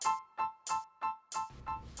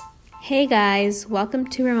Hey guys, welcome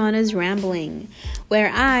to Ramona's Rambling,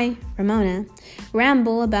 where I, Ramona,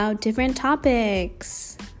 ramble about different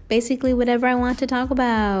topics. Basically, whatever I want to talk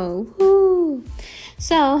about. Woo!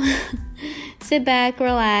 So, sit back,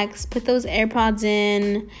 relax, put those AirPods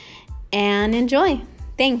in, and enjoy.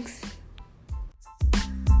 Thanks.